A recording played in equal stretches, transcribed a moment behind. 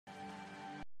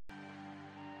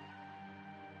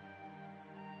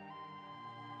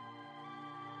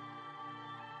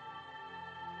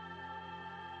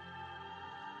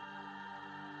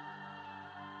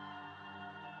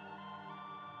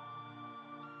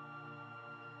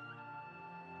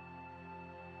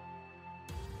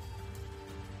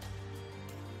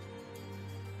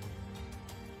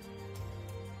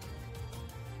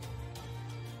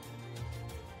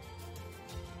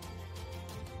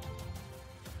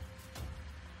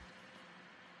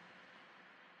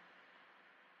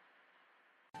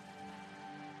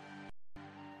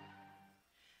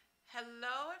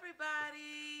Hello,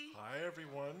 everybody. Hi,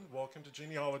 everyone. Welcome to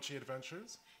Genealogy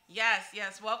Adventures. Yes,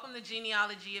 yes. Welcome to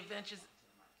Genealogy Adventures.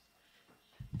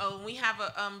 Oh, we have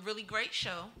a really great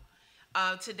show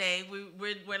today.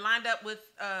 We're lined up with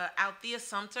Althea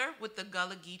Sumter with the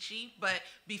Gullah Geechee. But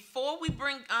before we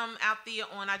bring Althea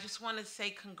on, I just want to say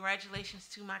congratulations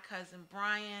to my cousin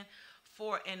Brian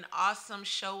for an awesome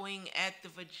showing at the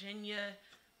Virginia.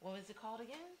 What was it called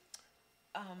again?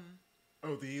 Um,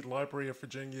 Oh, the Library of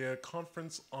Virginia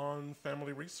Conference on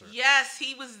Family Research. Yes,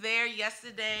 he was there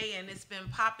yesterday, and it's been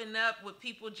popping up with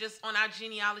people just on our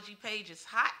genealogy page. It's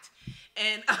hot,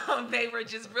 and they were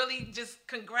just really just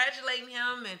congratulating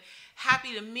him and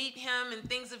happy to meet him and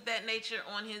things of that nature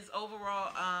on his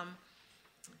overall,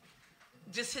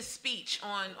 just his speech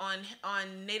on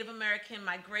Native American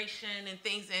migration and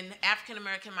things, and African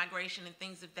American migration and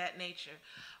things of that nature.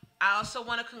 I also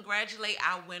want to congratulate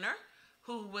our winner,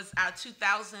 who was our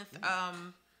 2000th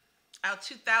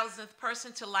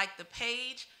person to like the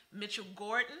page, Mitchell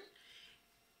Gordon.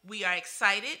 We are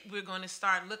excited. We're going to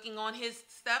start looking on his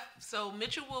stuff. So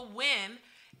Mitchell will win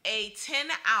a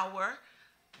 10-hour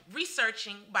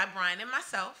researching by Brian and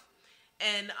myself.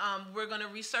 And we're going to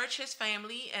research his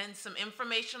family and some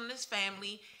information on his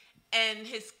family. And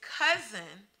his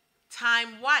cousin,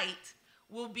 Time White,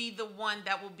 will be the one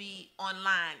that will be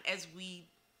online as we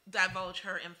divulge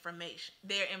her information,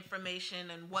 their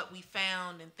information, and what we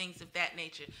found and things of that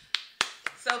nature.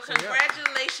 So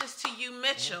congratulations to you,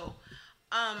 Mitchell.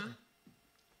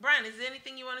 Brian, is there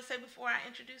anything you want to say before I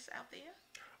introduce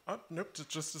Althea? Nope,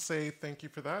 just to say thank you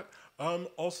for that.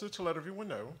 Also, to let everyone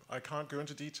know, I can't go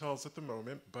into details at the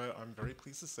moment, but I'm very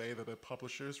pleased to say that a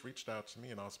publisher has reached out to me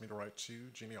and asked me to write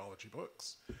 2 genealogy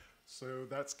books. So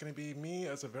that's going to be me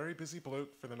as a very busy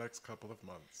bloke for the next couple of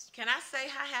months. Can I say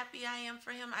how happy I am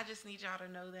for him? I just need y'all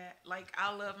to know that. Like,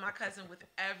 I love my cousin with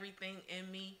everything in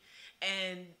me.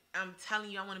 And I'm telling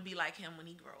you, I want to be like him when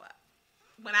he grow up.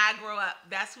 When I grow up,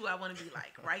 that's who I want to be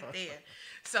like, right there.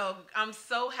 So I'm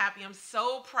so happy. I'm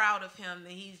so proud of him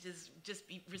that he's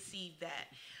received that.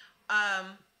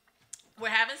 We're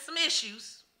having some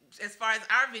issues as far as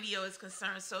our video is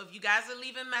concerned. So if you guys are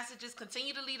leaving messages,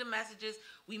 continue to leave the messages.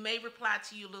 We may reply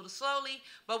to you a little slowly,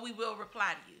 but we will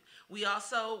reply to you. We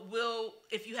also will,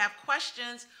 if you have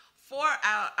questions for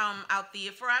our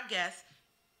Althea, for our guests,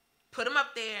 put them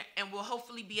up there, and we'll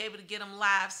hopefully be able to get them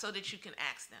live so that you can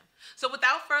ask them. So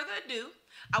without further ado,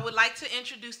 I would like to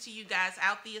introduce to you guys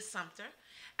Althea Sumter.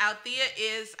 Althea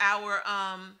is our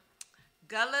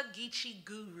Gullah Geechee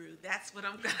guru. That's what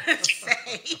I'm going to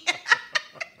say.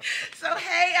 So,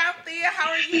 hey, Althea, how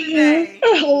are you today?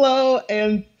 Hello,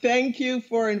 and thank you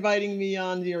for inviting me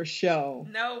on your show.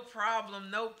 No problem,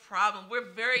 no problem.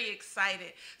 We're very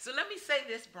excited. So let me say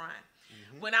this, Brian.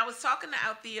 When I was talking to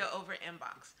Althea over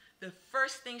inbox, the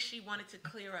first thing she wanted to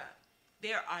clear up,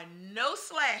 there are no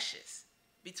slashes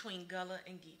between Gullah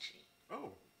and Geechee.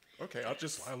 Oh, okay.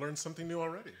 I learned something new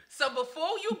already. So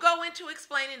before you go into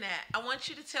explaining that, I want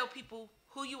you to tell people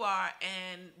who you are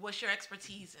and what's your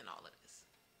expertise in all of this.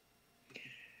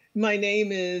 My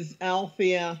name is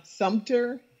Althea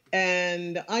Sumter,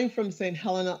 and I'm from St.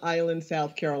 Helena Island,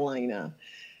 South Carolina.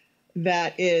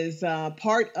 That is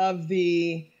part of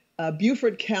the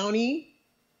Beaufort County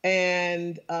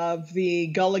and of the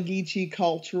Gullah Geechee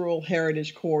Cultural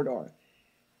Heritage Corridor.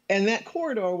 And that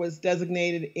corridor was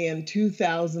designated in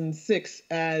 2006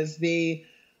 as the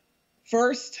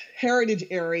first heritage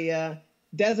area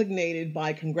designated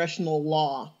by congressional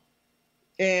law,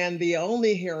 and the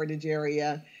only heritage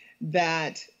area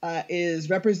that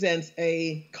represents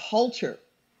a culture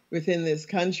within this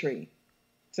country.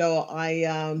 So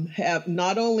I have,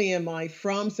 not only am I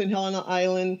from St. Helena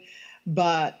Island,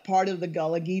 but part of the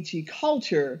Gullah Geechee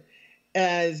culture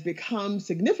has become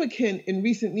significant in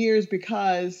recent years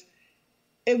because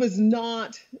it was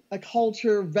not a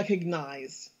culture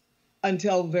recognized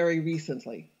until very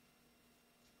recently.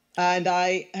 And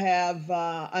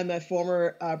I'm a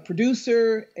former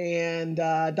producer and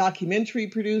documentary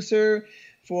producer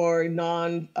for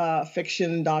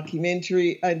nonfiction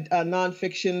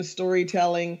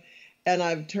storytelling. And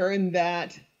I've turned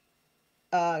that,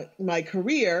 my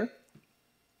career,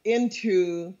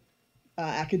 into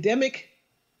academic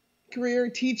career,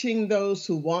 teaching those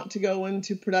who want to go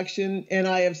into production. And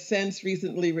I have since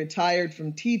recently retired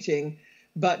from teaching,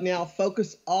 but now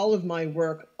focus all of my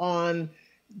work on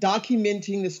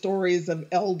documenting the stories of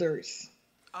elders.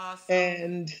 Awesome.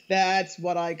 And that's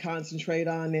what I concentrate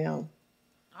on now.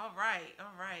 All right,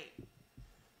 all right.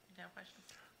 You got a question?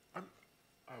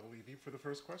 I will leave you for the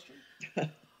first question.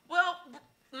 Well,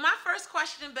 my first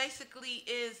question basically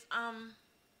is,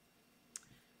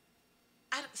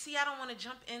 I don't want to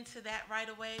jump into that right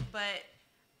away, but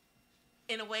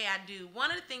in a way I do.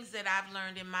 One of the things that I've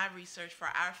learned in my research for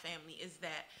our family is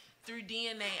that through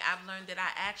DNA, I've learned that I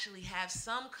actually have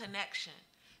some connection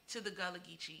to the Gullah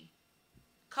Geechee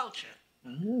culture.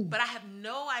 Mm-hmm. But I have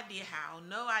no idea how,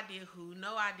 no idea who,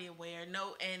 no idea where,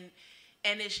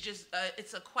 and it's just,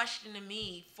 it's a question to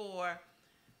me for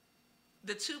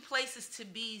the two places to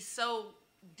be so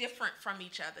different from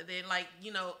each other. They're like,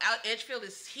 Edgefield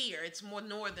is here, it's more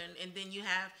northern, and then you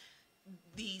have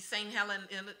the St.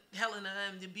 Helena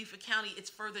and the Beaufort County, it's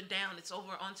further down, it's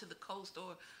over onto the coast,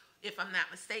 or if I'm not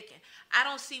mistaken. I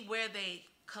don't see where they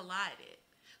collided.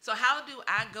 So how do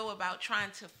I go about trying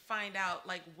to find out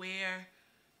like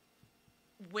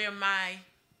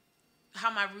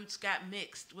how my roots got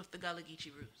mixed with the Gullah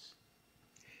Geechee roots?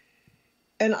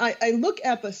 And I look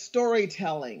at the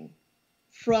storytelling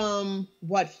from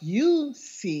what you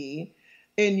see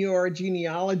in your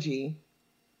genealogy,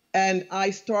 and I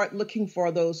start looking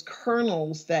for those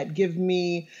kernels that give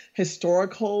me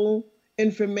historical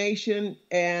information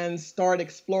and start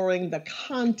exploring the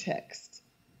context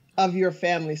of your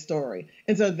family story.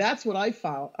 And so that's what I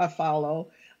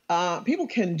follow. People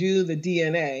can do the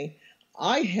DNA.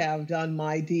 I have done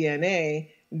my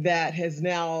DNA that has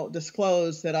now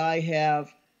disclosed that I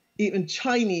have even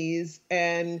Chinese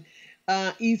and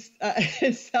East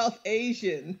and South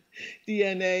Asian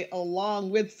DNA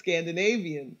along with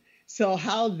Scandinavian. So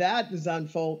how that does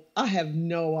unfold, I have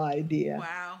no idea.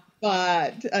 Wow.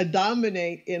 But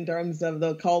dominate in terms of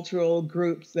the cultural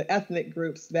groups, the ethnic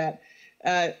groups that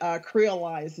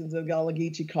creolize into the Gullah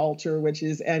Geechee culture, which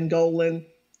is Angolan,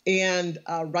 and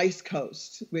Rice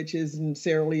Coast, which is in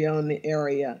Sierra Leone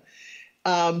area.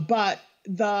 But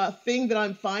the thing that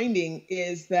I'm finding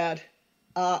is that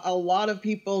a lot of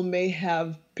people may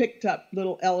have picked up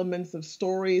little elements of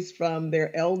stories from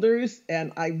their elders,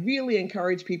 and I really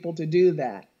encourage people to do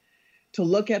that, to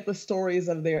look at the stories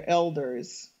of their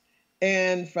elders.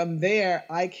 And from there,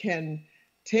 I can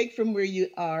take from where you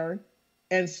are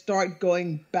and start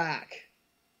going back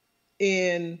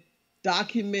in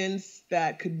documents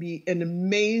that could be an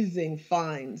amazing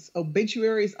finds.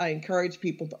 Obituaries, I encourage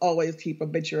people to always keep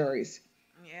obituaries.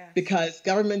 Yes. Because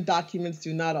government documents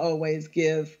do not always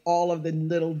give all of the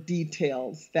little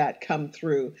details that come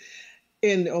through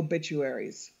in the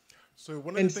obituaries. So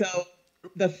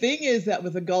the thing is that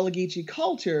with the Gullah Geechee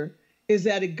culture is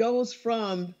that it goes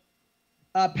from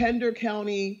Pender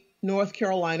County, North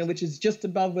Carolina, which is just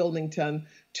above Wilmington,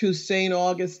 to St.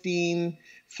 Augustine,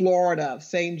 Florida,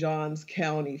 St. Johns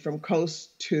County, from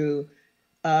coast to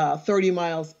 30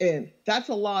 miles in. That's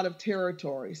a lot of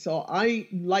territory. So I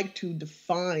like to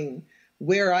define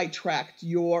where I tracked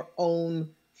your own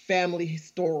family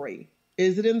story.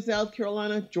 Is it in South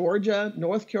Carolina, Georgia,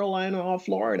 North Carolina, or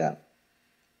Florida?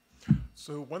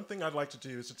 So one thing I'd like to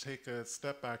do is to take a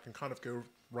step back and kind of go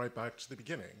right back to the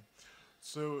beginning.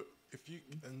 So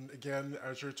and again,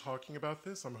 as you're talking about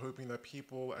this, I'm hoping that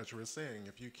people, as you were saying,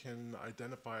 if you can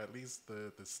identify at least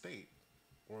the state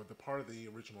or the part of the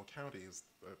original counties,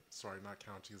 not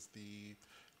counties, the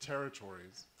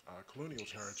territories, colonial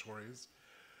territories,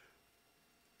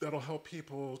 that'll help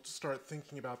people to start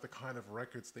thinking about the kind of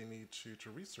records they need to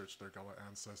research their Gullah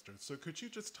ancestors. So could you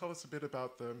just tell us a bit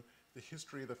about the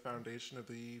history, the foundation of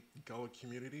the Gullah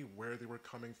community, where they were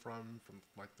coming from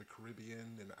like the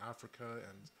Caribbean and Africa,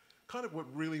 and kind of what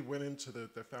really went into the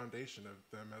foundation of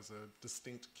them as a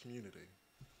distinct community?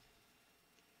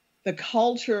 The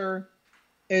culture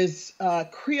is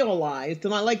creolized,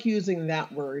 and I like using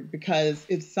that word because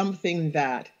it's something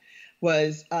that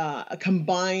was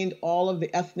combined all of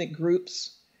the ethnic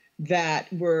groups that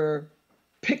were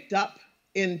picked up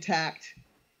intact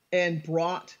and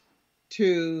brought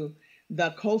to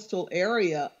the coastal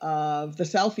area of the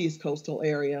southeast coastal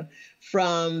area,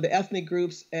 from the ethnic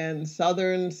groups in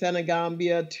southern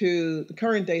Senegambia to the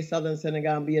current day southern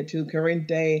Senegambia to current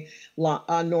day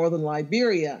northern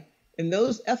Liberia. And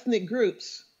those ethnic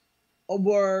groups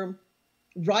were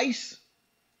rice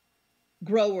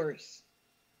growers.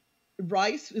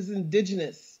 Rice is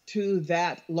indigenous to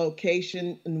that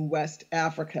location in West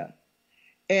Africa.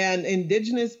 And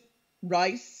indigenous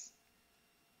rice,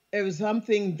 it was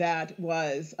something that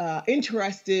was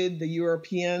interested the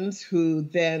Europeans, who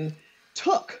then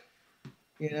took,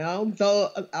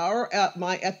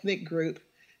 my ethnic group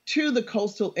to the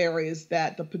coastal areas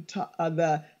that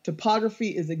the topography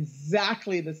is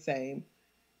exactly the same,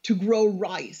 to grow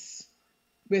rice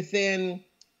within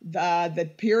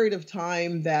the period of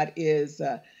time that is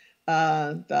the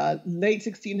late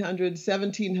 1600s,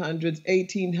 1700s,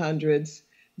 1800s,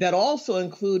 that also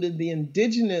included the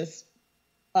indigenous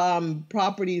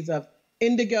properties of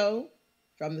indigo,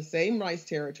 from the same rice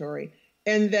territory,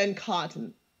 and then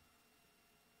cotton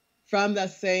from the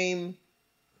same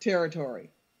territory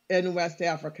in West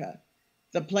Africa.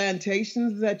 The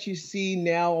plantations that you see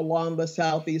now along the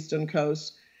southeastern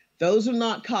coast, those are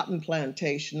not cotton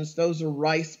plantations, those are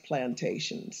rice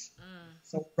plantations.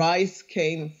 So rice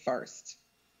came first.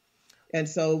 And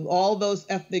so all those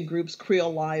ethnic groups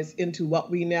creolized into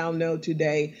what we now know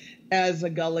today as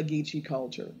a Gullah Geechee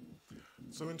culture.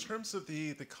 So in terms of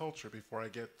the culture, before I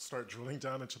start drilling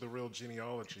down into the real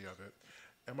genealogy of it,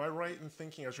 am I right in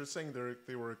thinking, as you're saying,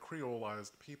 they were a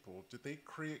creolized people, did they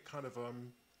create kind of,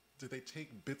 did they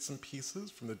take bits and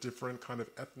pieces from the different kind of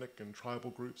ethnic and tribal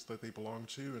groups that they belonged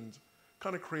to and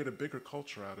kind of create a bigger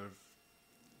culture out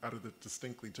of the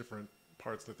distinctly different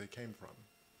parts that they came from?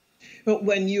 But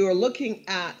when you are looking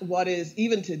at what is,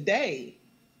 even today,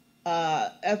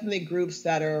 ethnic groups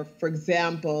that are, for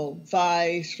example,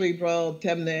 Fai, Shribro,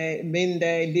 Temne,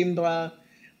 Minde, Dimbra,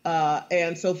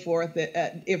 and so forth,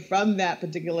 if from that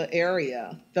particular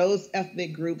area, those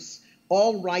ethnic groups,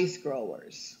 all rice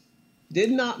growers, did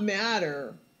not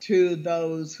matter to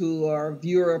those who are of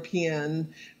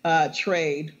European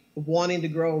trade wanting to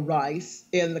grow rice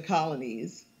in the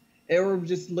colonies. They were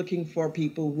just looking for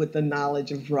people with the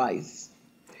knowledge of rice.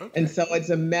 Okay. And so it's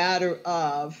a matter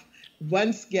of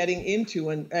once getting into,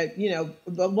 and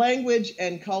the language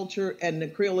and culture and the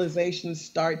creolization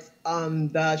starts on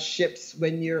the ships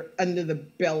when you're under the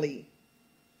belly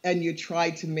and you try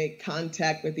to make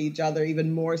contact with each other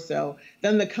even more so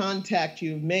than the contact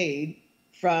you've made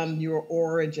from your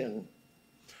origin.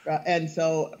 And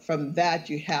so from that,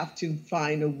 you have to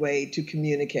find a way to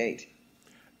communicate.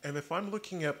 And if I'm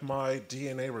looking at my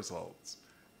DNA results,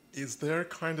 is there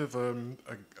kind of a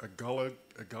Gullah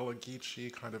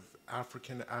Geechee kind of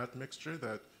African admixture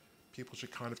that people should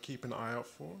kind of keep an eye out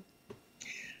for?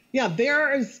 Yeah, there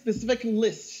are a specific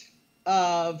list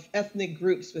of ethnic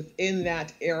groups within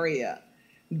that area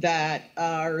that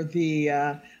are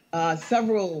the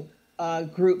several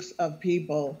groups of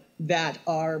people that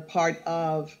are part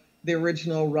of the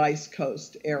original Rice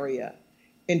Coast area.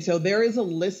 And so there is a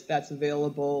list that's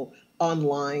available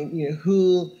online,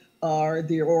 who are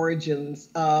the origins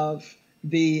of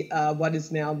the what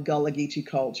is now Gullah Geechee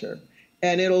culture.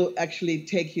 And it'll actually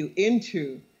take you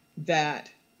into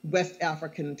that West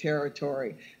African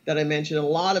territory that I mentioned. A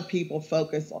lot of people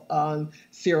focus on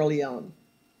Sierra Leone.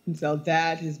 And so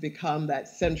that has become that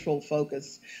central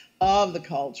focus of the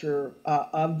culture,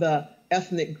 of the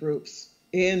ethnic groups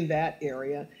in that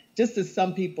area. Just as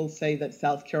some people say that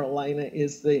South Carolina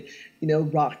is the,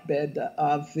 rock bed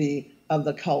of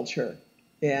the culture.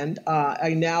 And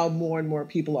I now more and more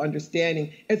people are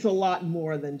understanding it's a lot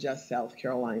more than just South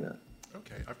Carolina.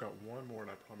 Okay, I've got one more,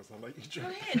 and I promise I'll let you jump.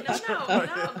 Go ahead. No,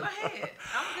 go ahead.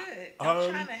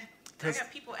 I'm good. I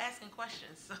got people asking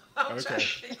questions, so I'm trying to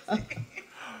fix it.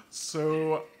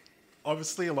 So,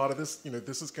 obviously, a lot of this,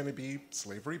 this is going to be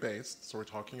slavery-based, so we're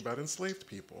talking about enslaved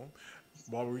people.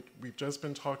 While we've just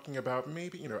been talking about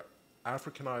maybe,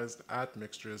 Africanized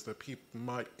admixtures that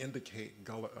might indicate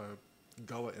Gullah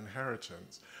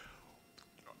inheritance.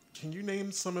 Can you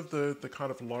name some of the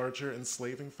kind of larger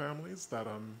enslaving families that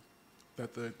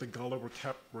the Gullah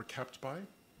were kept by?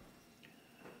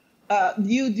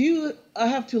 You do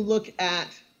have to look at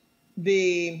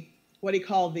the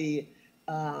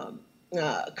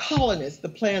colonists, the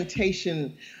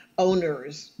plantation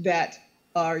owners that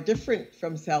are different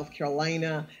from South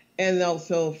Carolina and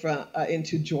also from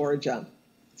into Georgia.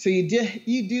 So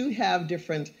you do have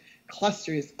different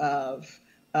clusters of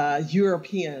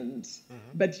Europeans,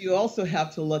 but you also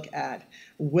have to look at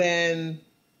when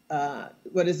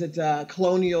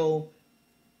colonial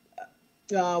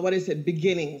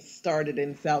beginnings started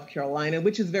in South Carolina,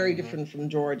 which is very different from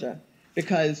Georgia,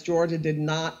 because Georgia did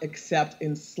not accept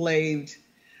enslaved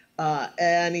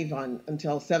anyone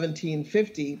until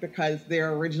 1750, because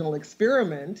their original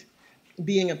experiment,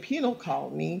 being a penal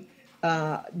colony,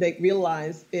 they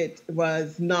realized it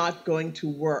was not going to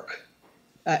work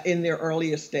in their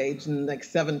earlier stage in like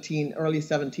early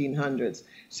 1700s.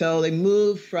 So they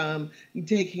moved from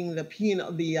taking the penal,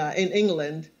 in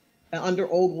England under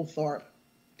Oglethorpe,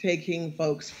 taking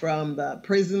folks from the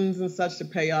prisons and such to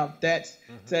pay off debts,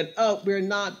 said, we're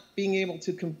not being able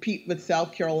to compete with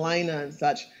South Carolina and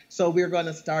such, so we're going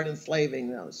to start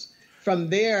enslaving those. From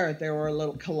there were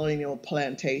little colonial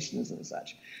plantations and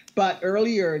such. But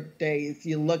earlier days,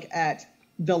 you look at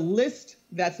the list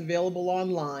that's available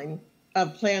online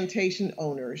of plantation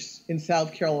owners in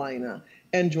South Carolina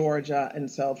and Georgia and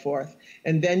so forth.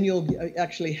 And then you'll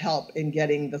actually help in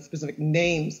getting the specific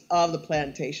names of the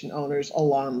plantation owners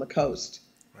along the coast.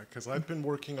 because I've been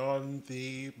working on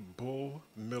the Bull,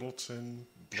 Middleton,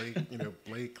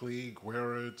 Blakely,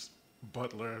 Guerrard,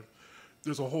 Butler.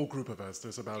 There's a whole group of us.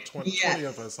 There's about 20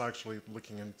 of us actually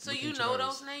looking in. So you know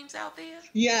those names out there?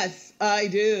 Yes, I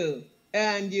do.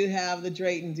 And you have the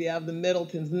Draytons, you have the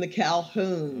Middletons, and the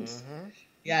Calhouns. Mm-hmm.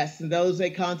 Yes, and those they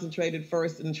concentrated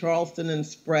first in Charleston and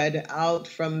spread out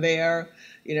from there,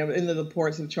 into the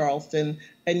ports of Charleston.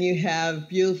 And you have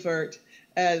Beaufort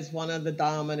as one of the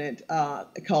dominant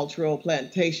cultural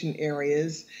plantation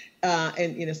areas,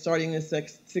 and starting in the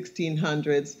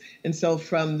 1600s. And so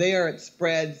from there it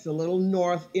spreads a little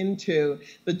north into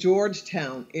the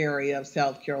Georgetown area of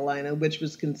South Carolina, which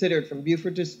was considered from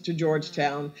Beaufort to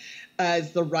Georgetown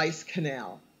as the Rice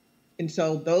Canal. And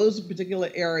so those particular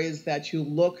areas that you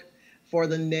look for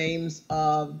the names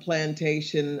of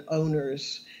plantation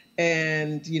owners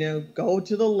and, go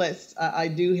to the list. I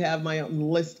do have my own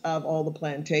list of all the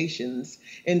plantations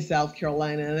in South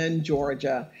Carolina and in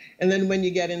Georgia. And then when you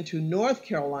get into North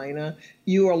Carolina,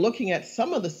 you are looking at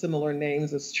some of the similar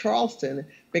names as Charleston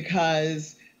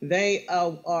because they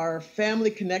are family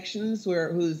connections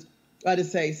whose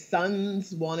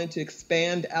sons wanted to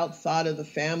expand outside of the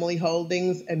family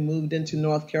holdings and moved into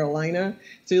North Carolina.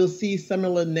 So you'll see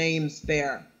similar names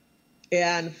there.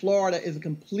 And Florida is a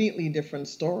completely different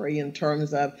story in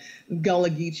terms of Gullah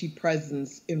Geechee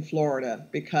presence in Florida,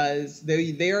 because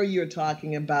there you're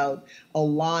talking about a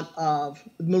lot of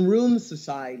maroon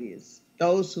societies,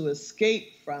 those who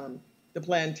escaped from the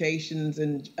plantations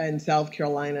in South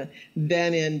Carolina,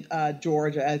 then in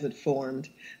Georgia as it formed.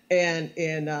 And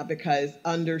because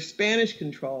under Spanish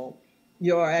control,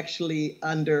 you're actually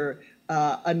under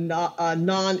a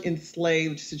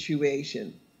non-enslaved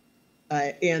situation.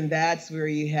 And that's where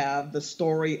you have the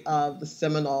story of the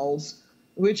Seminoles,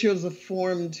 which was a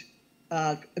formed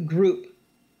group.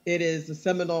 The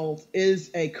Seminoles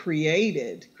is a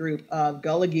created group of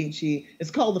Gullah Geechee. It's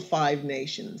called the Five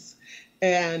Nations,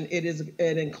 and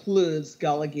it includes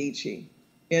Gullah Geechee.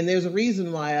 And there's a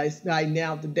reason why I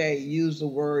now today use the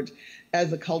word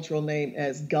as a cultural name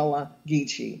as Gullah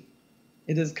Geechee.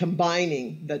 It is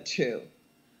combining the two.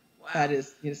 Wow. That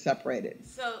is separated.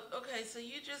 So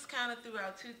you just kind of threw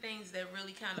out two things that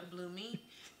really kind of blew me.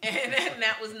 And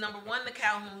that was number one, the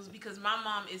Calhouns, because my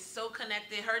mom is so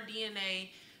connected. Her DNA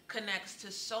connects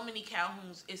to so many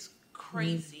Calhouns. It's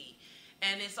crazy.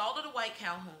 Mm-hmm. And it's all of the white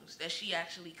Calhouns that she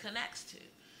actually connects to.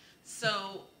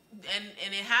 So,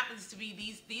 and it happens to be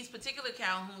these particular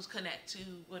Calhouns connect to,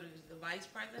 the vice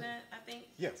president, I think?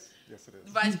 Yes, it is.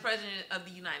 The vice president of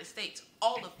the United States.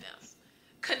 All of them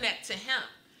connect to him.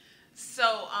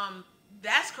 So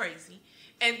that's crazy.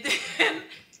 And then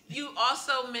you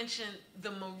also mentioned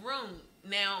the maroon.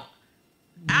 Now,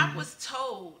 I was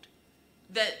told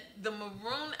that the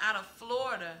maroon out of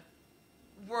Florida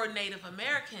were Native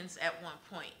Americans at one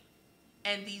point,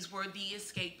 and these were the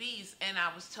escapees. And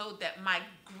I was told that my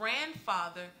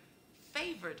grandfather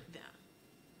favored them.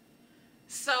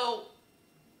 So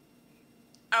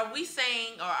are we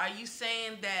saying, or are you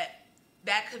saying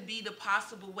that could be the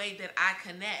possible way that I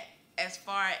connect as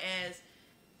far as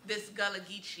this Gullah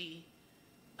Geechee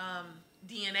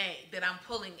DNA that I'm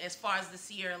pulling as far as the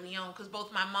Sierra Leone? Because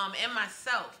both my mom and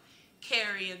myself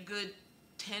carry a good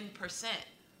 10%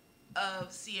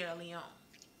 of Sierra Leone.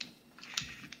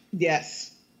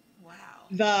 Yes.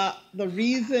 Wow. The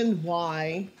reason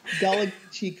why Gullah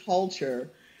Geechee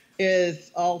culture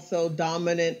is also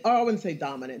dominant, or I wouldn't say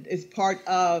dominant, is part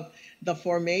of the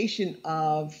formation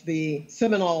of the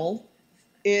Seminole,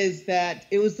 is that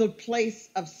it was a place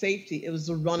of safety. It was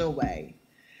a runaway.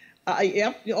 You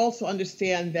have to also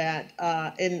understand that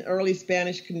in early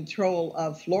Spanish control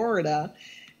of Florida,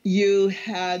 you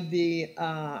had the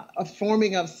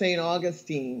forming of St.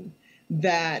 Augustine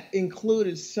that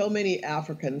included so many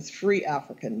Africans, free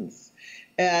Africans,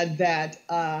 and that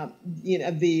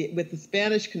with the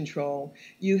Spanish control,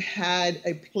 you had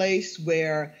a place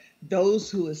where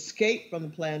those who escaped from the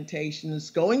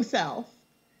plantations going south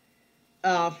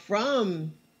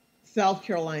from South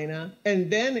Carolina,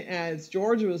 and then as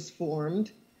Georgia was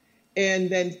formed, and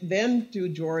then to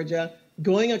Georgia,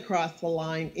 going across the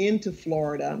line into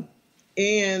Florida,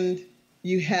 and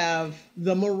you have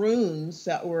the Maroons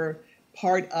that were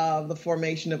part of the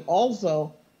formation of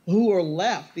also who were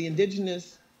left, the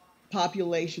indigenous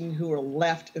population who were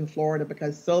left in Florida,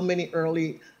 because so many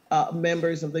early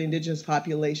members of the indigenous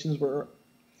populations were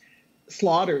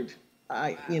slaughtered.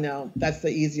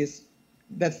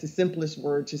 That's the simplest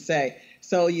word to say.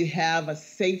 So you have a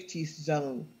safety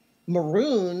zone.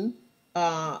 Maroon,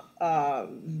 variation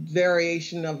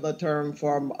of the term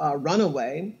for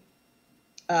runaway,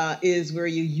 is where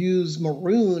you use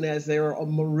maroon, as there are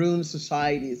maroon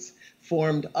societies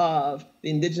formed of the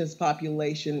indigenous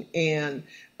population and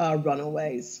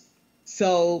runaways.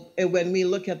 So when we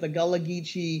look at the Gullah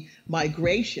Geechee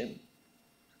migration,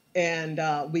 and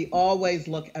we always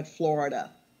look at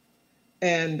Florida.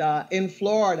 And in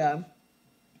Florida,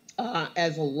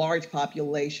 as a large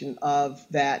population of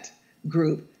that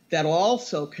group that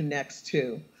also connects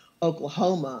to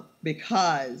Oklahoma,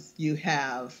 because you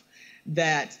have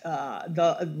that at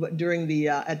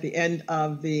the end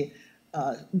of the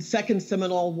Second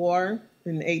Seminole War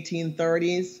in the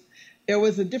 1830s, there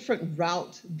was a different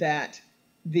route that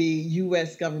the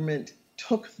U.S. government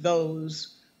took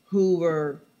those who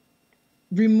were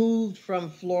removed from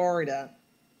Florida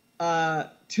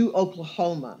to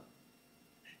Oklahoma.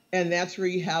 And that's where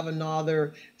you have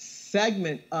another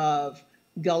segment of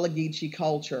Gullah Geechee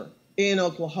culture in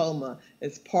Oklahoma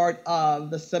as part of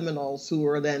the Seminoles who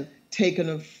were then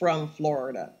taken from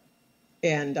Florida.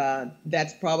 And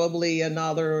that's probably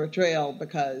another trail,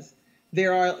 because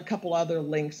there are a couple other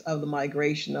links of the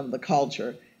migration of the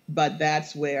culture, but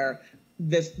that's where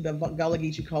the Gullah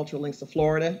Geechee culture links to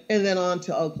Florida and then on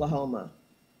to Oklahoma.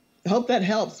 I hope that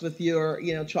helps with your,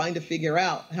 trying to figure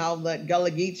out how that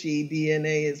Gullah Geechee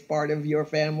DNA is part of your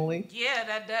family. Yeah,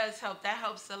 that does help. That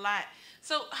helps a lot.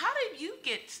 So how did you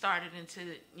get started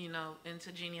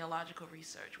into genealogical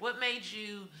research? What made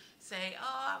you say,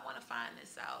 I want to find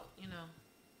this out,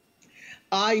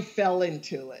 I fell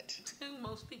into it.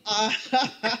 Most people.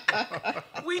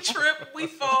 We trip, we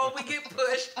fall, we get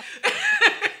pushed.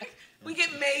 We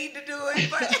get made to do it,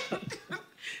 but...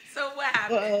 So what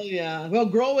happened? Well, yeah. Well,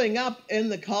 growing up in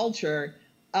the culture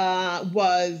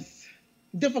was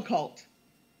difficult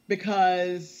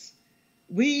because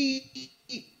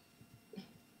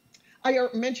I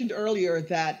mentioned earlier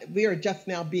that we are just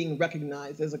now being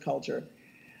recognized as a culture.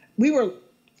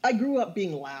 I grew up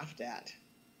being laughed at.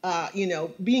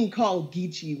 Being called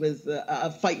Geechee was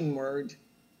a fighting word.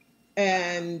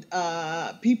 And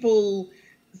people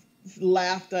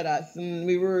laughed at us, and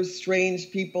we were strange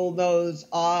people, those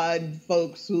odd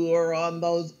folks who are on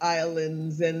those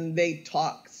islands, and they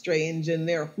talk strange, and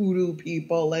they're hoodoo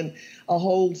people, and a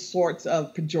whole sorts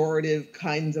of pejorative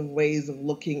kinds of ways of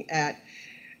looking at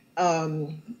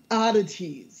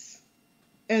oddities.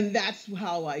 And that's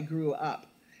how I grew up.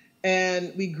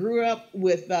 And we grew up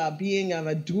with being of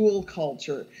a dual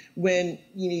culture, when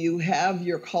you have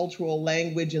your cultural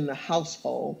language in the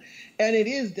household, and it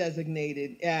is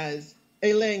designated as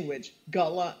a language.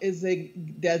 Gullah is a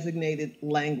designated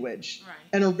language, right,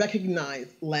 and a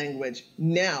recognized language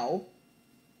now.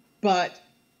 But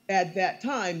at that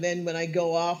time, then when I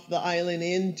go off the island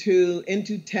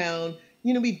into town,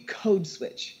 we'd code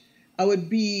switch. I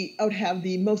would have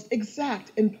the most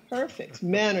exact and perfect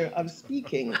manner of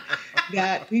speaking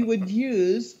that we would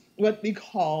use what we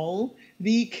call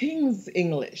the King's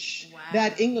English, wow,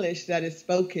 that English that is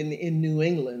spoken in New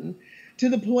England, to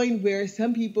the point where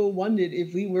some people wondered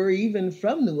if we were even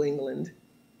from New England.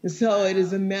 So wow, it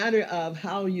is a matter of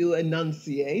how you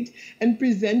enunciate and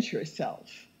present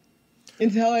yourself.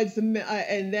 And so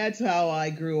and that's how I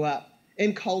grew up,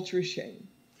 in culture shame.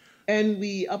 And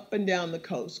we, up and down the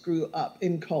coast, grew up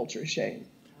in culture shame.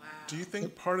 Wow. Do you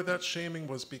think part of that shaming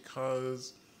was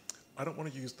because, I don't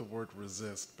want to use the word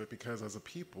resist, but because as a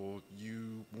people,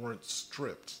 you weren't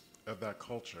stripped of that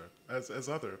culture as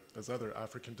other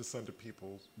African descended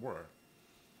peoples were?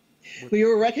 We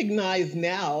were recognized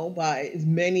now by as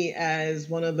many as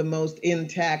one of the most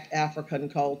intact African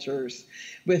cultures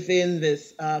within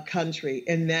this country.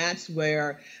 And that's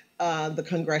where the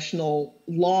congressional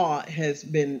law has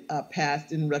been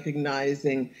passed in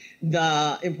recognizing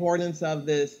the importance of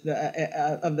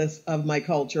of my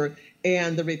culture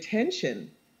and the retention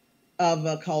of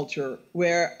a culture,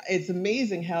 where it's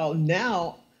amazing how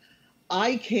now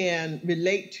I can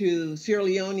relate to Sierra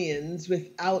Leoneans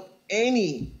without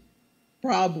any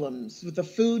problems with the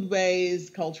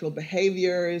foodways, cultural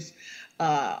behaviors,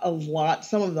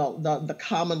 some of the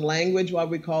common language, what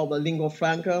we call the lingua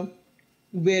franca,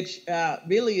 which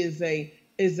really is a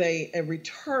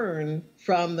return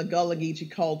from the Gullah Geechee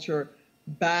culture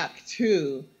back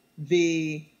to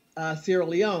the Sierra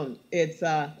Leone. It's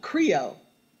Creole,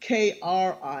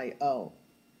 K-R-I-O.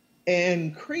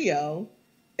 And Creole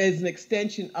is an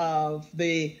extension of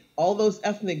all those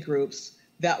ethnic groups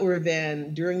that were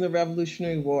then, during the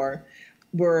Revolutionary War,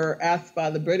 were asked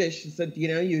by the British and said,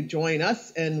 you join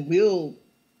us and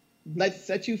let's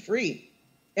set you free.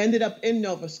 Ended up in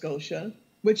Nova Scotia,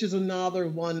 which is another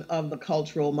one of the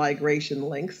cultural migration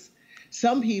links.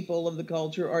 Some people of the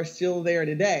culture are still there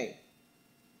today.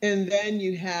 And then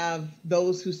you have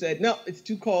those who said, no, it's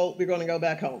too cold. We're going to go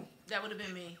back home. That would have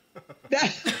been me.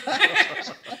 That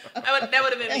that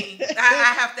would have been me.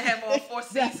 I have to have all 4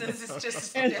 seasons. It's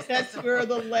just and that's where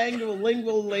the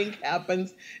lingual link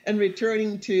happens, and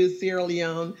returning to Sierra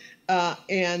Leone.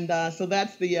 So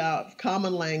that's the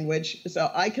common language. So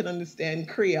I can understand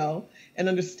Creole and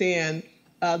understand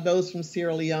those from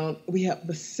Sierra Leone. We have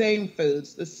the same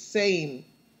foods, the same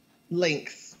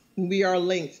links. We are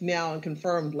linked now and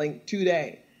confirmed linked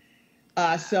today.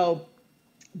 So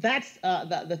that's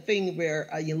the thing where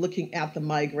you're looking at the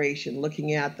migration,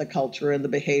 looking at the culture and the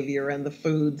behavior and the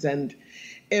foods and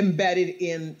embedded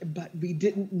in, but we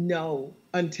didn't know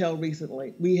until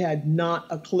recently. We had not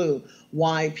a clue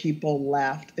why people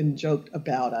laughed and joked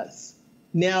about us.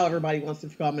 Now everybody wants to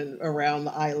come in around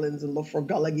the islands and look for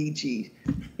Gullah Geechee.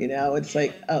 It's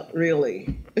like,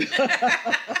 really? So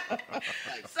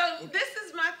this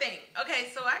is my thing. Okay,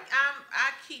 so I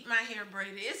keep my hair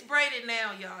braided. It's braided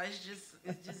now, y'all. It's just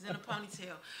in a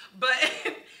ponytail. But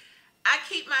I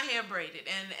keep my hair braided,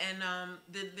 and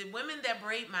the women that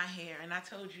braid my hair, and I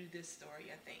told you this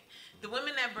story, I think. The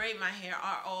women that braid my hair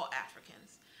are all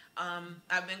Africans.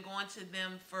 I've been going to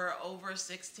them for over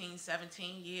 16,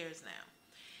 17 years now.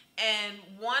 And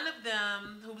one of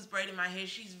them who was braiding my hair,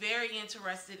 she's very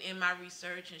interested in my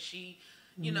research, and she,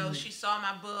 she saw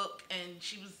my book, and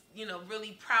she was,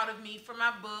 really proud of me for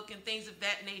my book and things of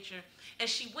that nature. And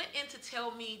she went in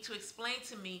to explain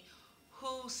to me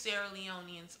who Sierra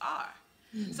Leoneans are.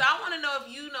 Mm-hmm. So I want to know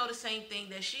if you know the same thing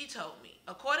that she told me.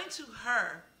 According to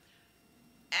her,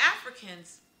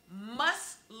 Africans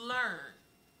must learn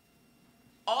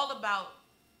all about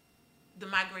the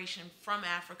migration from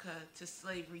Africa to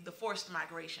slavery, the forced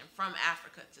migration from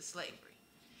Africa to slavery.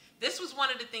 This was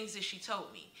one of the things that she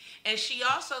told me. And she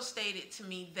also stated to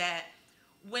me that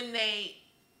when they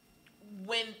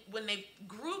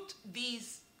grouped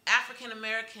these African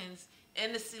Americans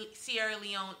in the Sierra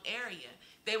Leone area,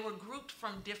 they were grouped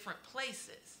from different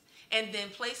places and then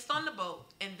placed on the boat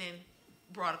and then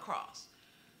brought across.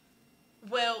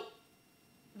 Well,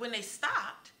 when they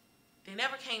stopped, they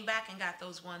never came back and got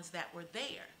those ones that were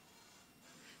there.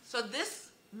 So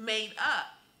this made up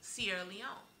Sierra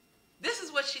Leone. This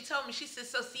is what she told me. She said,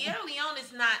 so Sierra Leone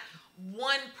is not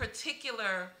one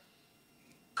particular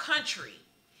country.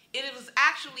 It was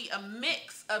actually a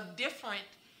mix of different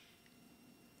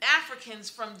Africans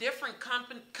from different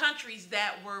countries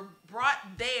that were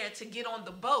brought there to get on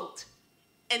the boat,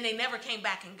 and they never came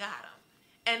back and got them.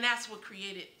 And that's what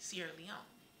created Sierra Leone.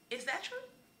 Is that true?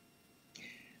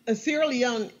 Sierra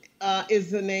Leone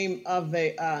is the name of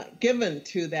given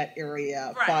to that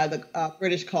area by the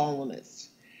British colonists.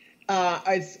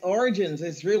 Its origins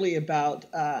is really about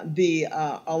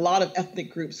a lot of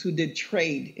ethnic groups who did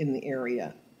trade in the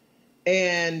area.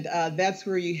 And that's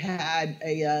where you had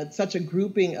such a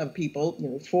grouping of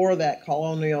people, for that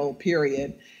colonial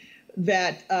period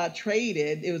that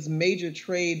traded. It was a major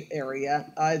trade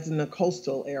area, as in the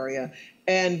coastal area,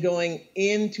 and going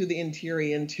into the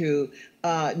interior, into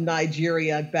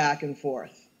Nigeria, back and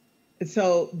forth.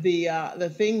 So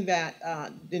the thing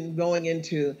that in going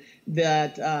into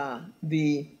that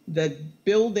the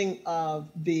building of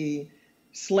the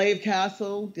slave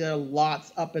castle, there are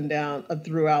lots up and down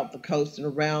throughout the coast and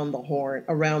around the Horn,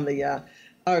 around the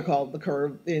I call it the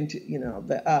curve into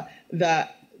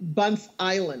that Bunce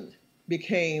Island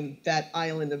became that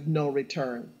island of no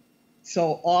return.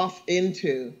 So off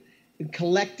into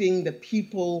collecting the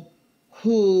people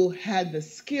who had the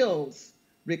skills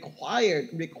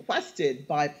requested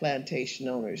by plantation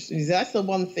owners. That's the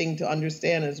one thing to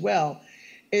understand as well,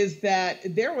 is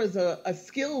that there was a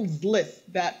skills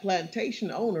list that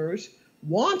plantation owners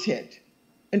wanted.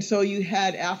 And so you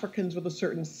had Africans with a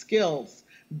certain skills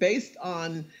based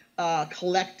on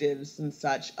collectives and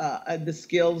such, the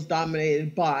skills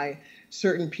dominated by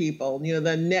certain people,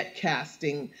 the net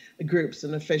casting groups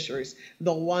and the fisheries,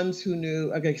 the ones who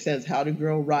knew, like I said, how to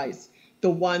grow rice, the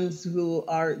ones who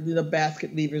are the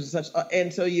basket weavers and such.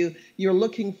 And so you're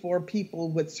looking for people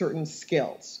with certain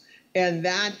skills. And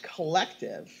that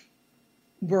collective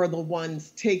were the ones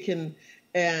taken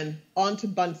and onto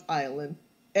Bunce Island.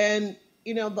 And,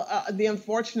 the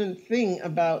unfortunate thing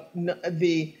about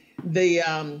the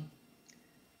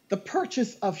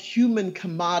purchase of human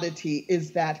commodity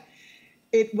is that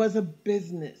it was a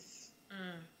business.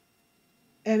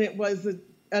 And it was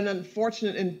an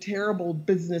unfortunate and terrible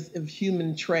business of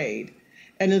human trade.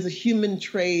 And as a human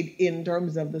trade in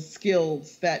terms of the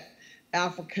skills that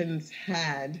Africans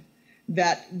had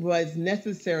that was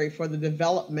necessary for the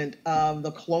development of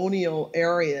the colonial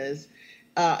areas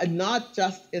not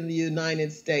just in the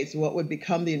United States, what would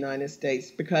become the United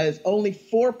States, because only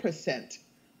 4%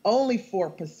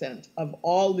 of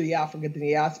all the African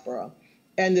diaspora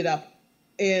ended up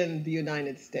in the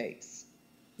United States.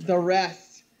 The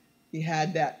rest, you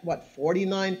had that,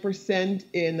 49%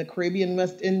 in the Caribbean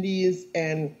West Indies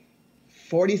and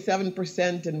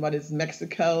 47% in what is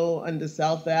Mexico and the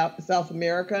South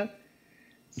America.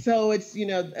 So it's,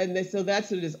 so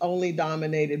that's what it is only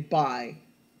dominated by.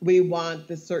 We want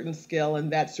this certain skill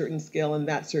and that certain skill and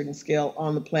that certain skill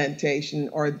on the plantation,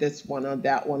 or this one or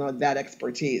that one or that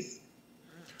expertise.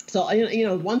 So,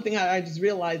 one thing I just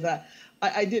realized that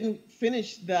I didn't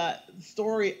finish the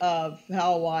story of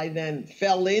how I then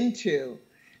fell into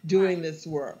doing this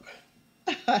work.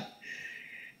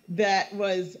 That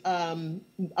was,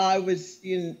 I was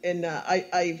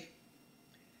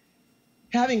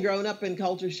having grown up in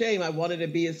Culture Shame, I wanted to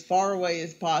be as far away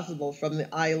as possible from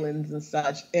the islands and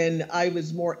such. And I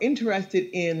was more interested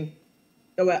in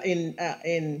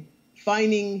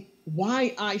finding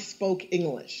why I spoke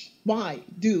English. Why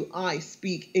do I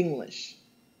speak English?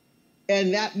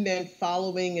 And that meant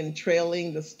following and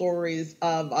trailing the stories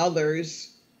of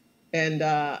others. And,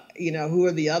 who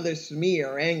are the others for me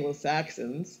are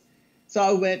Anglo-Saxons. So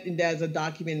I went, and as a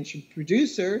documentary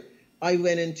producer, I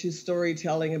went into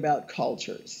storytelling about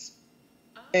cultures.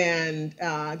 And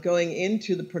going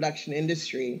into the production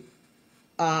industry,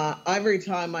 every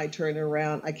time I turned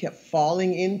around, I kept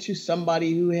falling into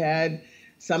somebody who had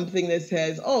something that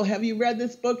says, oh, have you read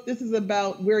this book? This is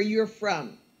about where you're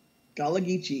from. Gullah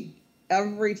Geechee.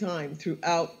 Every time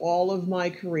throughout all of my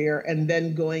career, and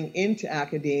then going into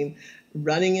academia,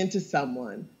 running into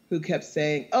someone who kept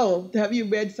saying, oh, have you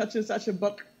read such and such a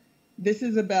book? This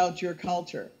is about your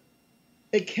culture.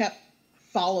 It kept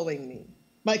following me.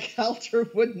 My culture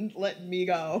wouldn't let me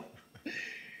go.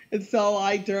 And so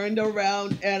I turned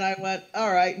around and I went,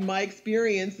 all right, my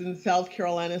experience in South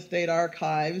Carolina State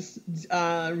Archives,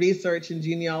 research and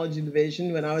genealogy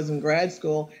division when I was in grad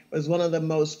school was one of the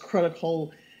most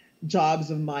critical jobs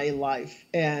of my life.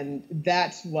 And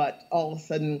that's what all of a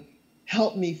sudden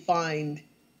helped me find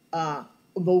the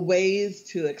ways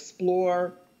to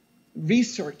explore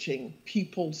researching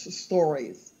people's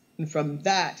stories. And from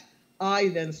that, I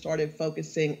then started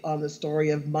focusing on the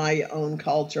story of my own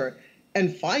culture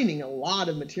and finding a lot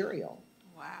of material.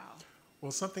 Wow.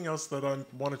 Well, something else that I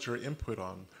wanted your input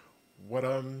on,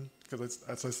 because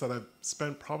as I said, I've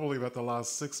spent probably about the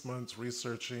last 6 months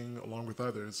researching, along with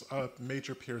others,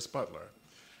 Major Pierce Butler.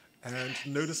 And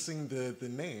noticing the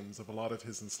names of a lot of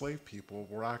his enslaved people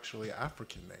were actually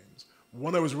African names.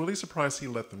 One, I was really surprised he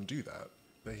let them do that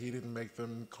he didn't make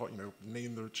them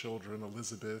name their children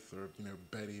Elizabeth or,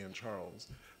 Betty and Charles.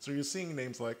 So you're seeing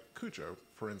names like Cujo,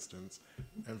 for instance.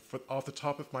 And off the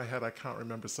top of my head, I can't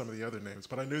remember some of the other names,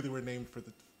 but I know they were named for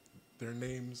their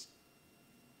names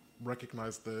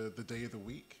recognized the day of the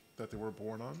week that they were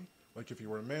born on. Like if you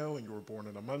were a male and you were born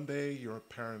on a Monday, your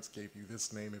parents gave you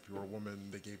this name. If you were a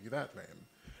woman, they gave you that name.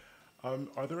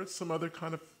 Are there some other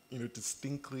kind of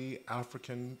distinctly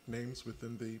African names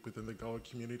within the Gullah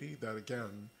community that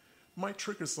again might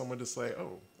trigger someone to say,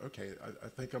 oh, okay, I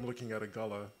think I'm looking at a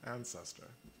Gullah ancestor?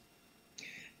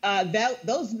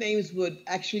 Those names would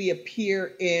actually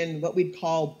appear in what we'd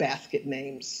call basket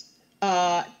names.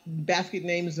 Basket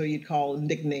names, or you'd call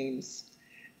nicknames.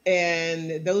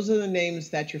 And those are the names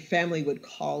that your family would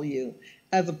call you,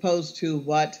 as opposed to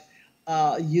what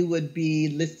you would be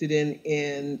listed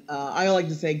in I like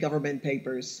to say government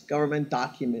papers, government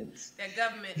documents. That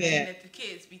government name that the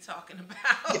kids be talking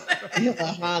about.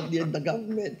 The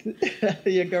government,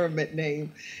 your government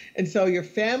name. And so your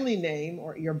family name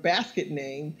or your basket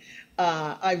name,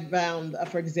 I found,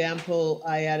 for example,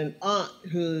 I had an aunt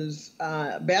whose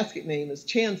basket name is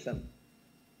Chansom.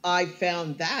 I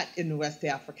found that in the West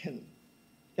African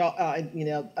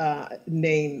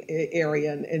name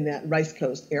area in that Rice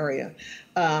Coast area.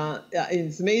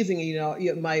 It's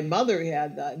amazing, my mother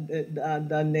had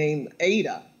the name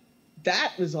Ada.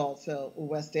 That was also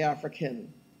West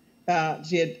African.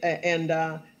 She had,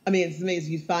 it's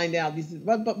amazing you find out these,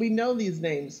 but we know these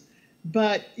names.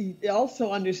 But you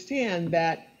also understand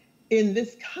that in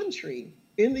this country,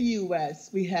 in the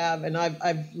U.S., we have, and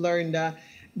I've learned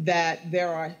that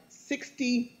there are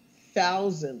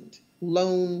 60,000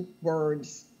 loan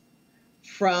words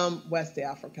from West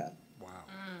Africa. Wow.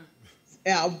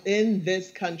 In this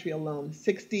country alone,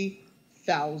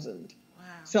 60,000. Wow.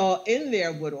 So in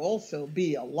there would also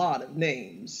be a lot of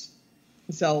names.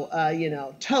 So,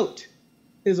 tote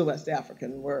is a West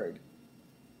African word.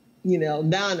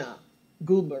 Nana,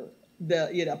 Goober,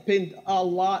 a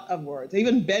lot of words.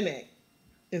 Even Bene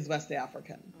is West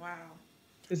African. Wow.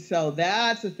 So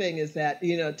that's the thing, is that,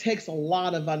 it takes a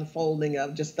lot of unfolding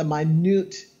of just the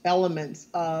minute elements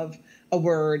of a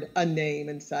word, a name,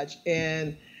 and such.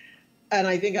 And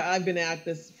I think I've been at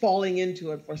this, falling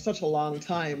into it for such a long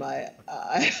time.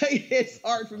 It's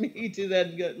hard for me to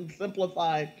then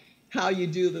simplify how you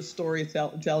do the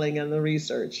storytelling and the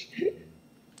research.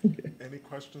 Any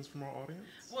questions from our audience?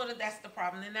 Well, that's the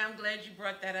problem, and I'm glad you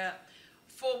brought that up.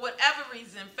 For whatever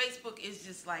reason, Facebook is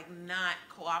just like not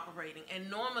cooperating.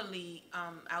 And normally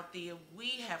out there, we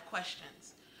have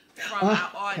questions from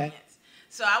our audience. Okay.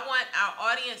 So I want our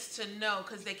audience to know,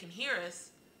 because they can hear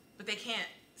us, but they can't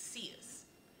see us.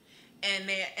 And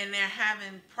they're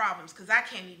having problems because I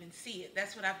can't even see it.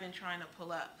 That's what I've been trying to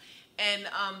pull up. And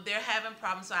they're having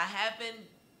problems. So I have been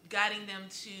guiding them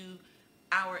to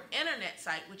our internet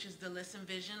site, which is the Listen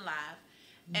Vision Live.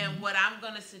 And what I'm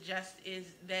going to suggest is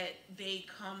that they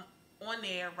come on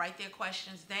there, write their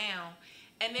questions down,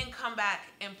 and then come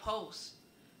back and post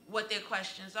what their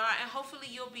questions are. And hopefully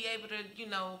you'll be able to,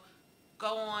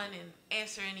 go on and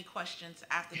answer any questions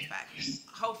after the fact.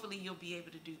 Hopefully you'll be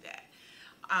able to do that.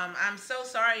 I'm so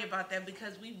sorry about that,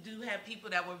 because we do have people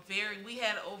that were we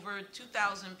had over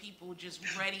 2,000 people just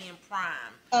ready and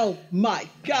prime. Oh my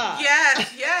God. Yes.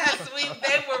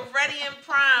 They were ready and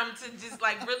prime to just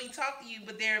like really talk to you,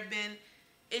 but there have been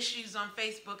issues on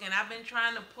Facebook, and I've been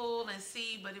trying to pull and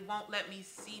see, but it won't let me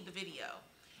see the video.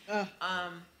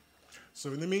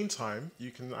 So in the meantime,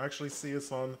 you can actually see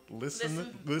us on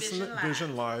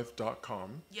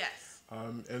listenvisionlive.com. Yes.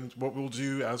 And what we'll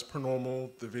do, as per normal,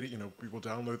 the video, we will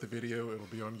download the video. It'll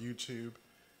be on YouTube,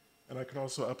 and I can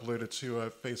also upload it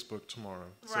to Facebook tomorrow.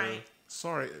 Right. So,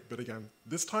 sorry, but again,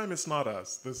 this time it's not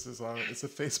us. This is it's a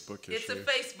Facebook issue. It's a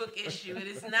Facebook issue. It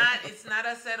is not. It's not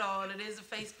us at all. It is a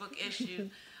Facebook issue.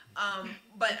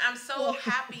 But I'm so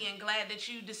happy and glad that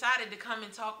you decided to come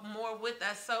and talk more with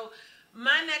us. So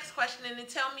my next question, and then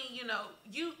tell me,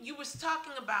 you were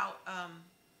talking about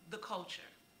the culture.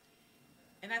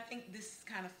 And I think this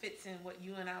kind of fits in what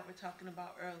you and I were talking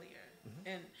about earlier. Mm-hmm.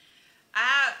 And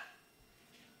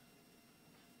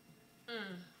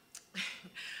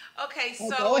okay,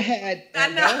 so go ahead. I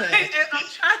know. Go ahead. I'm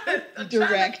trying to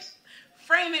direct.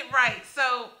 Frame it right.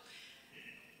 So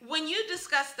when you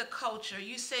discussed the culture,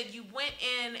 you said you went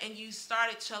in and you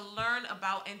started to learn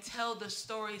about and tell the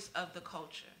stories of the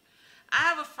culture. I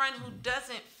have a friend who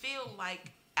doesn't feel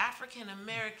like African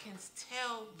Americans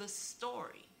tell the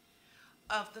story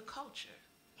of the culture.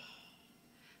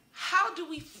 How do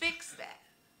we fix that?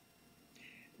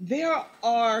 There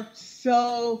are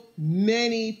so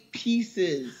many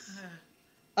pieces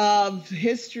of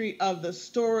history, of the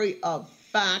story, of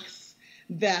facts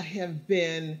that have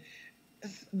been,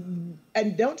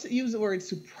 and don't use the word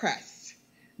suppressed,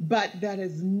 but that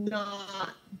has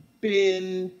not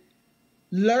been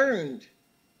learned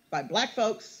by Black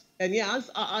folks. And yeah,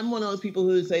 I'm one of those people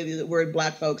who say the word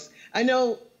Black folks. I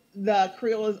know the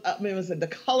Creole,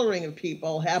 the coloring of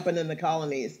people happened in the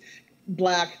colonies,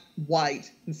 Black,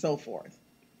 white, and so forth.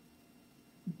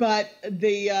 But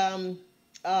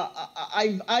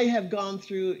I have gone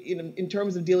through, in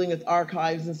terms of dealing with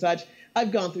archives and such,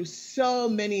 I've gone through so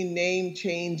many name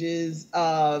changes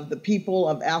of the people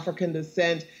of African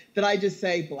descent that I just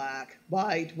say Black,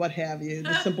 white, what have you,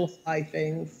 to simplify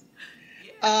things.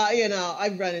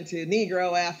 I've run into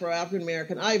Negro, Afro, African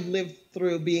American. I've lived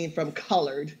through being from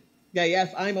colored. Yeah,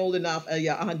 yes, I'm old enough.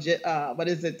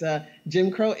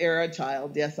 Jim Crow era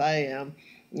child. Yes, I am.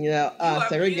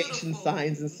 Segregation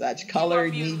signs and such.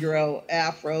 Colored, Negro,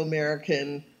 Afro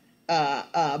American,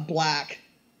 Black,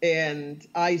 and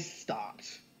I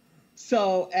stopped.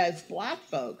 So as Black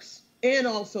folks, and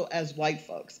also as white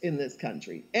folks in this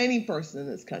country, any person in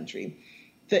this country,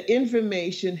 the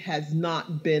information has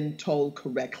not been told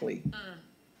correctly.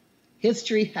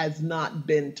 History has not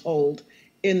been told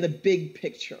in the big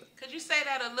picture. Could you say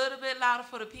that a little bit louder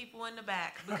for the people in the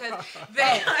back? Because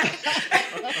they're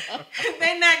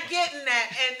not getting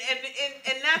that.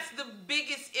 And that's the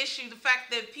biggest issue, the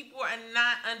fact that people are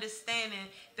not understanding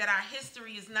that our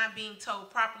history is not being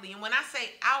told properly. And when I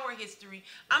say our history,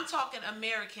 I'm talking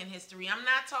American history. I'm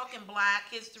not talking Black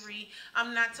history.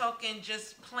 I'm not talking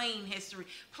just plain history.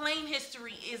 Plain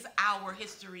history is our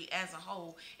history as a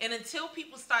whole. And until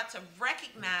people start to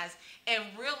recognize and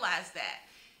realize that,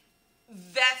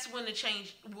 that's when the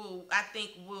change will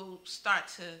start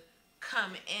to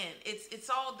come in. It's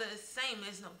all the same.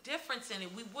 There's no difference in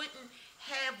it. We wouldn't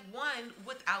have one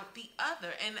without the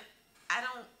other. And I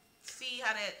don't see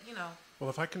how that, Well,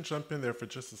 if I can jump in there for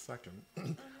just a second,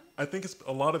 I think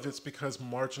a lot of it's because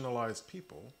marginalized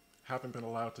people haven't been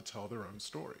allowed to tell their own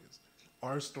stories.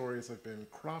 our stories have been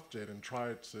crafted and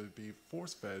tried to be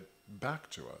force-fed back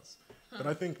to us. But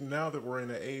I think now that we're in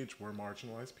an age where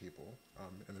marginalized people,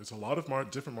 and there's a lot of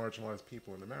different marginalized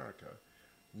people in America,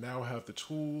 now have the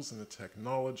tools and the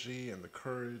technology and the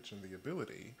courage and the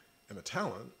ability and the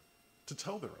talent to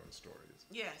tell their own stories.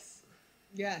 Yes.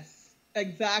 Yes,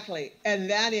 exactly. And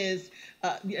that is,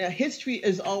 history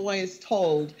is always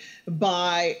told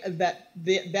by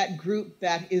that group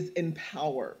that is in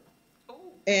power. Ooh.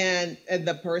 And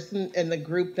the person in the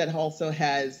group that also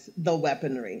has the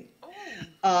weaponry.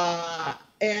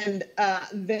 And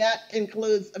that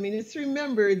includes, I mean, it's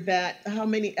remembered that how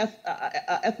many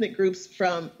ethnic groups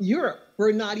from Europe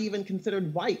were not even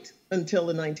considered white until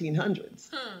the 1900s.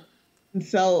 And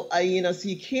so, so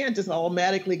you can't just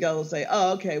automatically go say,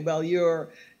 oh, okay, well, you're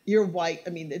white. I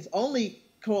mean, it's only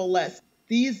coalesced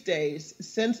these days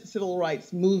since civil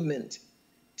rights movement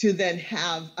to then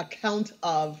have a count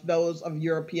of those of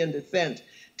European descent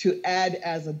to add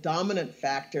as a dominant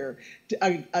factor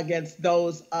against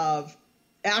those of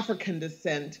African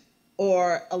descent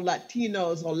or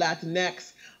Latinos or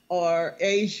Latinx or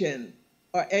Asian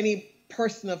or any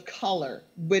person of color,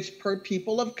 which per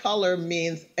people of color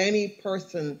means any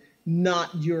person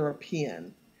not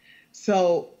European.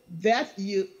 So that's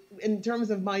in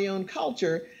terms of my own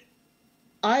culture,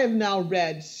 I have now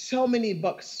read so many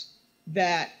books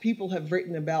that people have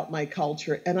written about my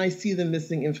culture, and I see the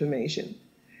missing information.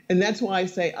 And that's why I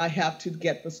say I have to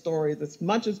get the stories as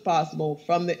much as possible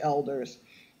from the elders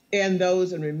and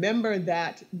those, and remember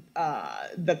that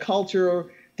the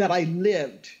culture that I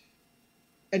lived.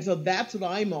 And so that's what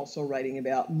I'm also writing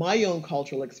about, my own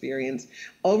cultural experience,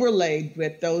 overlaid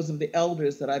with those of the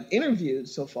elders that I've interviewed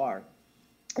so far,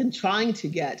 and trying to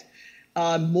get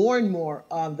more and more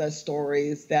of the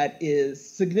stories that is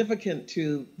significant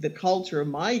to the culture,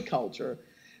 my culture,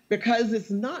 because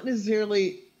it's not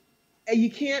necessarily,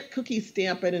 you can't cookie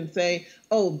stamp it and say,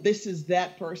 oh, this is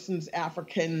that person's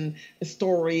African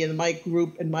story and my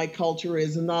group and my culture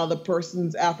is another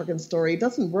person's African story. It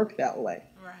doesn't work that way.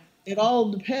 Right. It all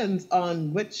depends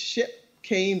on which ship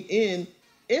came in.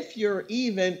 If you're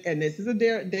even, and this is a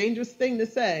dangerous thing to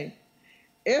say,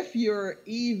 if you're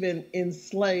even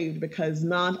enslaved, because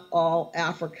not all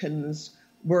Africans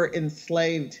were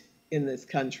enslaved in this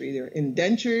country. They're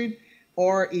indentured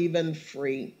or even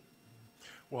free.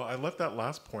 Well, I left that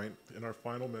last point in our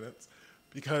final minutes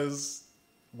because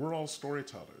we're all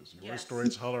storytellers. You're a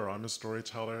storyteller. I'm a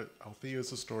storyteller. Althea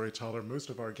is a storyteller.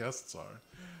 Most of our guests are.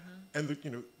 And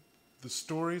the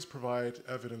stories provide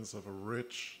evidence of a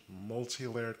rich,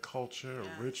 multi-layered culture, a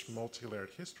rich, multi-layered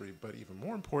history, but even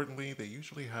more importantly, they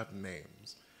usually have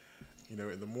names. And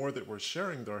the more that we're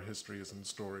sharing our histories and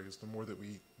stories, the more that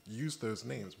we use those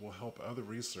names will help other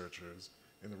researchers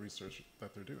in the research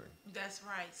that they're doing. That's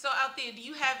right. So Althea, do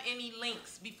you have any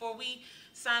links before we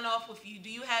sign off with you?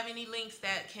 Do you have any links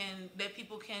that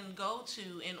people can go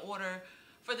to in order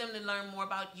for them to learn more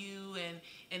about you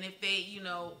and if they,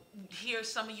 hear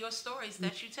some of your stories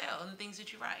that you tell and things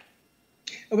that you write?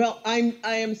 Well, I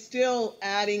am still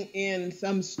adding in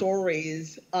some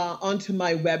stories onto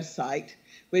my website,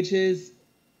 which is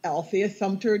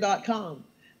altheasumter.com.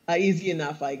 Easy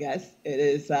enough, I guess. It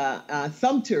is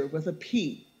Sumter with a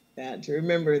P. To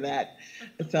remember that.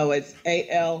 So it's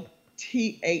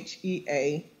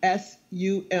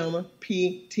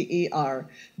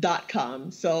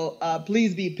ALTHEASUMPTER.com. So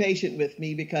please be patient with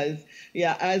me because,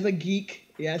 as a geek,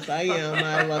 yes, I am.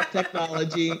 I love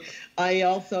technology. I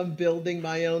also am building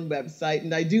my own website,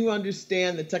 and I do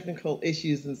understand the technical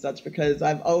issues and such because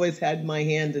I've always had my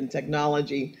hand in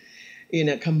technology.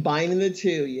 Combining the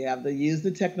two, you have to use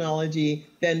the technology,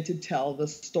 then to tell the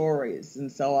stories.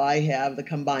 And so I have the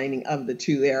combining of the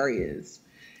two areas.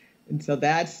 And so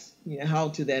that's how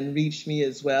to then reach me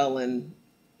as well. And,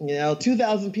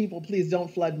 2,000 people, please don't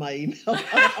flood my email.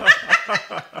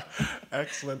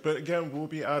 Excellent. But again, we'll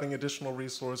be adding additional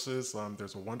resources.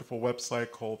 There's a wonderful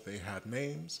website called They Had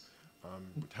Names.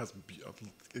 It has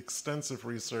extensive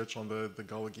research on the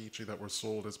Gullah Geechee that were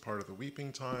sold as part of the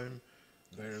Weeping Time.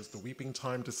 There's the Weeping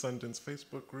Time Descendants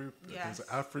Facebook group. Yes. There's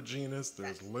Afrogenus.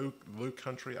 There's Low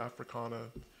Country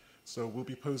Africana. So we'll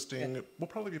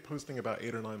probably be posting about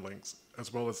 8 or 9 links,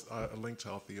 as well as a link to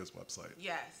Althea's website.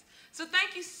 Yes. So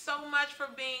thank you so much for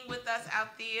being with us,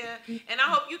 Althea. And I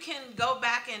hope you can go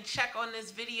back and check on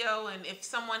this video. And if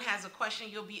someone has a question,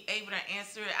 you'll be able to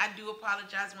answer it. I do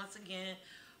apologize once again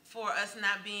for us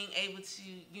not being able to,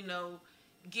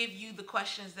 give you the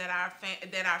questions that our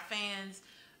fans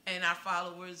and our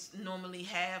followers normally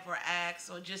have or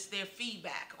ask, or just their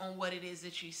feedback on what it is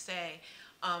that you say.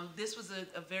 This was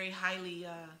a very highly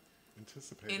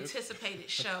anticipated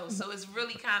show. So it's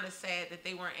really kind of sad that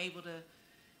they weren't able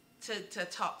to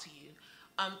talk to you.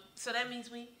 So that means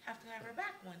we have to have her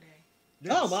back one day.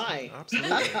 Yes, oh my!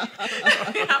 Absolutely.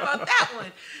 How about that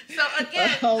one? So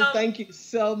again, Thank you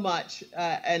so much.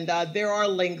 And there are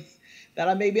links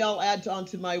that maybe I'll add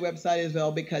onto my website as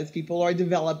well, because people are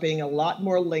developing a lot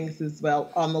more links as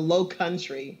well on the Low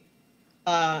Country,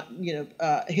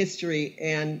 history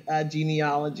and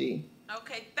genealogy.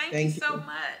 Okay, thank you so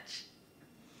much.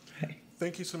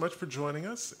 Thank you so much for joining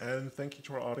us, and thank you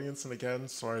to our audience. And again,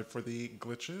 sorry for the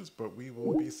glitches, but we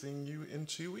will be seeing you in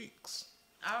 2 weeks.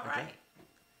 All right.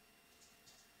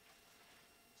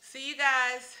 See you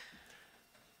guys.